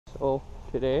So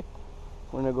today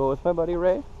we're gonna go with my buddy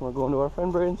Ray. We're going to our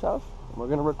friend Braden's house. And we're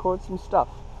gonna record some stuff,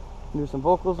 do some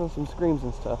vocals and some screams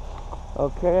and stuff.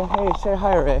 Okay. Hey, say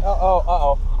hi, Ray.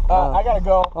 I gotta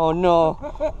go. Oh no.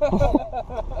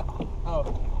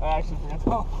 Oh, I actually forgot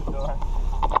to open the door.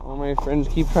 All my friends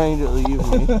keep trying to leave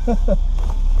me.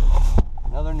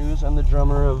 Another news, I'm the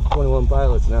drummer of 21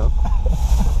 Pilots now.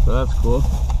 So that's cool.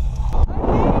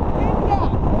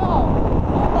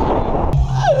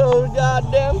 Oh,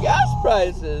 goddamn gas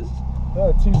prices.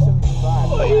 Oh,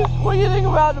 $2.75. What do you think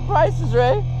about the prices,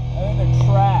 Ray? I think they're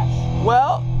trash.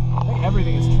 Well, I think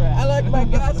everything is trash. I like my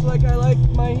gas like I like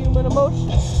my human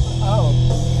emotions. Oh.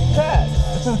 Trash.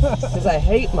 Because I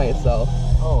hate myself.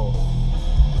 Oh.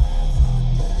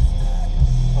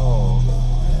 Oh.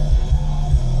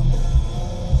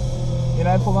 You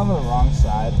know, I pulled onto the wrong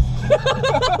side.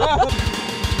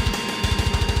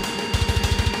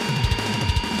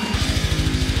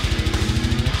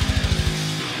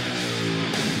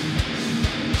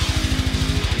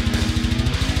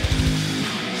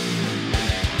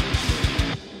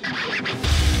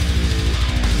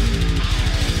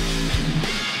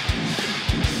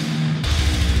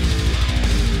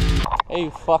 Hey,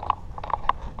 fuck.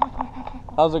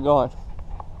 How's it going?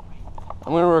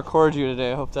 I'm gonna record you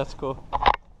today. I hope that's cool.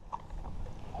 I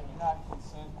do not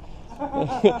consent.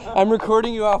 I'm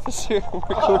recording you, officer. I'm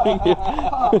recording you.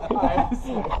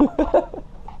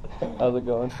 How's it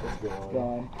going? It's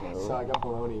going. So I got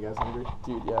bologna. You guys hungry?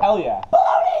 Dude, yeah. Hell yeah.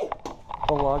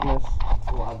 Vlogmas.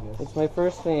 Bologna. It's my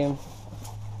first name.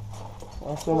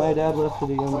 Also, my dad left at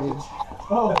a young age.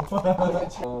 Well,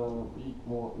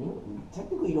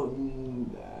 technically you don't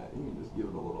need that. You can just give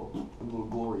it a little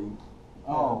glory.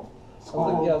 Oh.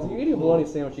 Yeah, if you're eating a bologna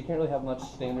sandwich, you can't really have much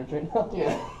standards right now.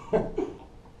 Yeah.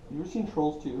 You ever seen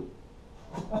Trolls 2?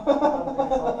 Yeah,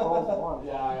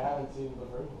 I haven't seen the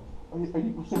first one.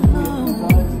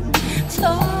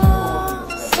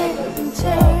 Tossing and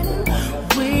turning,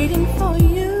 waiting for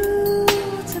you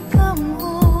to come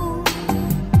home.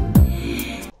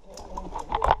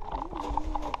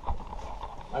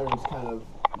 Iron's kind of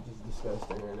just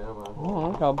disgusting right now, man. Oh,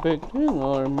 look how big thing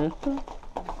are, mister.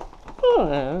 Oh,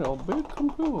 that's a big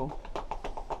computer.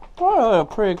 Oh,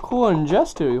 that's a pretty cool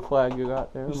Ingestudy flag you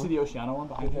got there. You see the Oceano one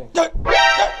behind you?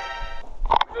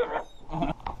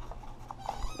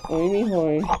 Amy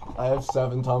Hoy. I have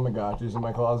 7 Tamagotchis in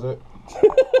my closet.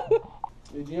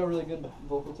 Dude, you know a really good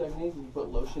vocal technique? You put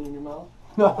lotion in your mouth.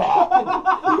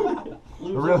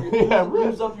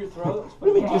 Lubes up your throat.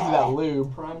 Really gives you that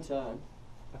lube. Prime time.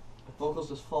 Vocals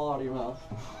just fall out of your mouth.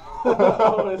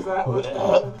 Oh, is that what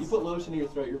You put lotion in your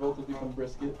throat, your vocals become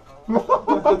brisket.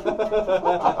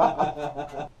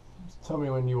 Tell me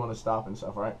when you want to stop and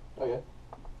stuff, right? Okay.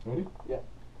 Ready? Yeah.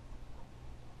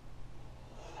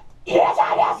 Yes,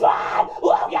 I just one!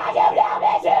 What can you do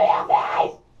me to your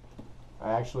face? I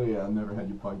actually never had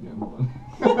you plugged in. Hold on.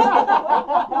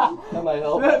 That might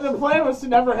help. The plan was to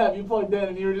never have you plugged in,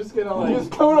 and you were just gonna like. He was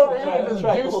coming over here and just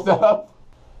do stuff.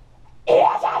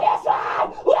 Yes, I just one!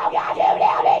 What can you do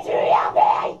me to your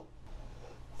face?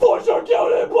 Force our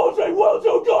down and pulsate will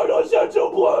to guide us into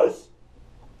bliss.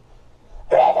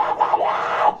 Remember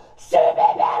now,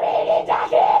 stupid buried in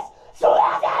darkness, so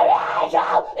that's how I go,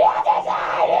 it's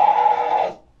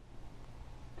decided.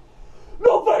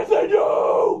 No faith in you.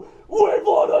 We've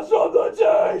led us on the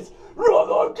days. Run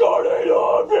the guarding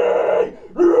of me.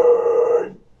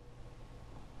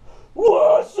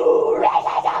 What's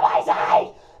Races on my side,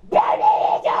 bury me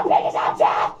in your biggest of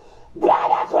death, by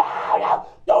the crown of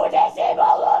the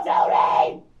disable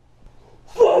terrain.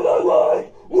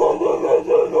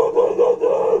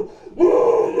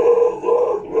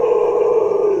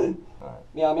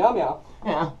 Meow, meow, meow.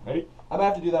 Yeah. Ready? I'm gonna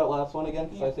have to do that last one again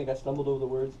because I think I stumbled over the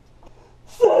words.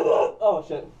 Oh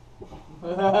shit.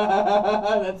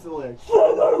 That's the lyrics.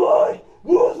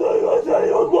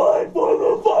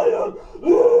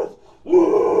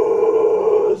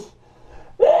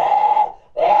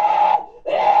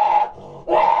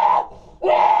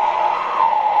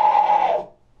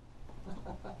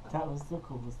 That was the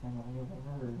coolest thing I've ever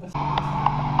heard.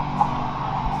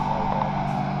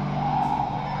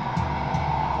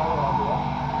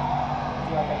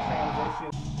 Do like a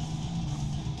transition.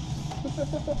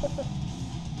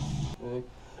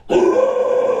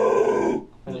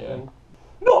 Yeah.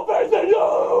 No faith in you!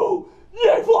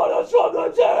 Ye fled us from the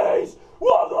days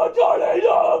of the guarding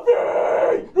of me!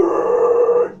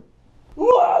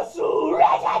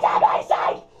 Races on my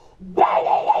side, bury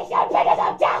me in your biggest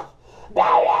of death,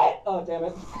 bury. Oh damn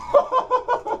it.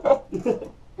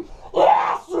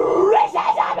 Yes, races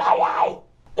on my side.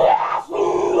 Yes,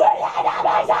 races on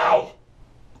my side.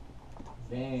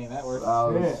 Dang, that works. That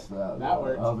was Yes, That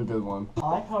worked. That was a good one. I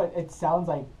like how it sounds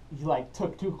like you like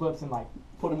took two clips and like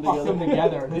Put them fucked them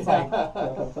together. It's like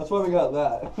That's why we got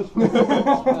that.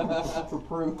 For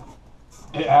proof.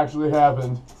 It actually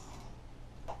happened.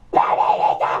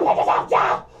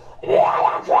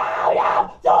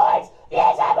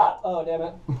 Oh, damn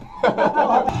it.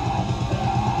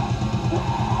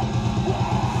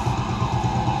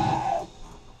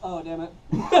 Oh, damn it.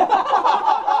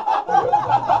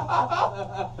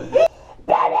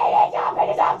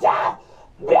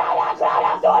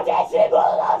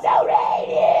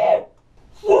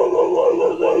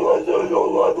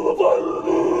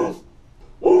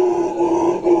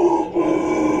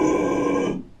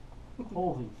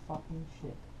 holy fucking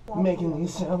shit. Making me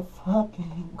sound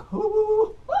fucking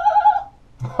cool.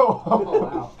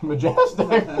 wow. Majestic.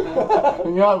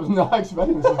 You know, I was not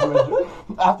expecting this.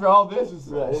 After all this,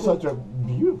 it's such a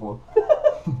beautiful.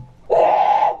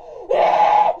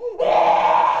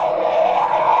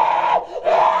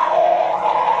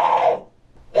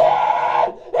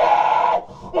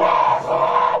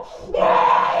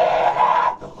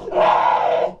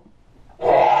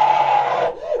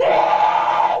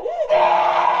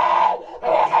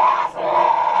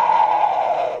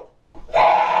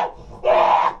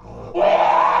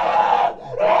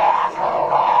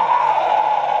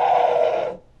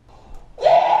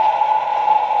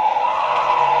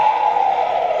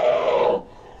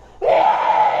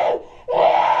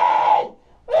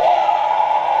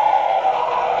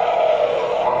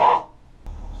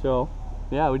 So,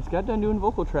 yeah, we just got done doing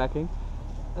vocal tracking.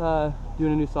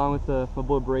 Doing a new song with my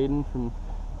boy Braden from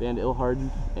band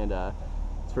Illharden, and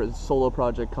it's for his solo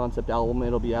project concept album.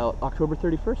 It'll be out October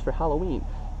 31st for Halloween.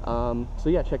 So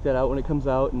yeah, check that out when it comes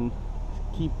out, and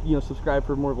keep, subscribe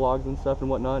for more vlogs and stuff and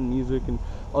whatnot, and music and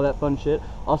all that fun shit.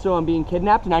 Also, I'm being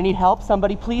kidnapped and I need help.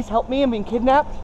 Somebody please help me. I'm being kidnapped.